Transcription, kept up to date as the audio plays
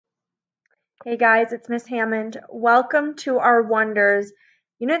Hey guys, it's Miss Hammond. Welcome to our Wonders,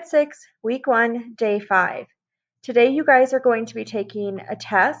 Unit 6, Week 1, Day 5. Today you guys are going to be taking a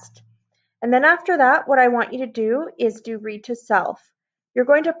test, and then after that, what I want you to do is do read to self. You're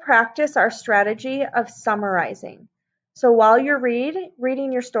going to practice our strategy of summarizing. So while you're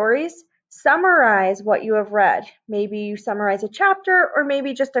reading your stories, summarize what you have read. Maybe you summarize a chapter or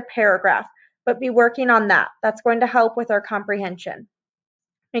maybe just a paragraph, but be working on that. That's going to help with our comprehension.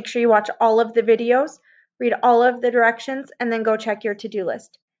 Make sure you watch all of the videos, read all of the directions, and then go check your to-do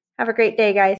list. Have a great day, guys.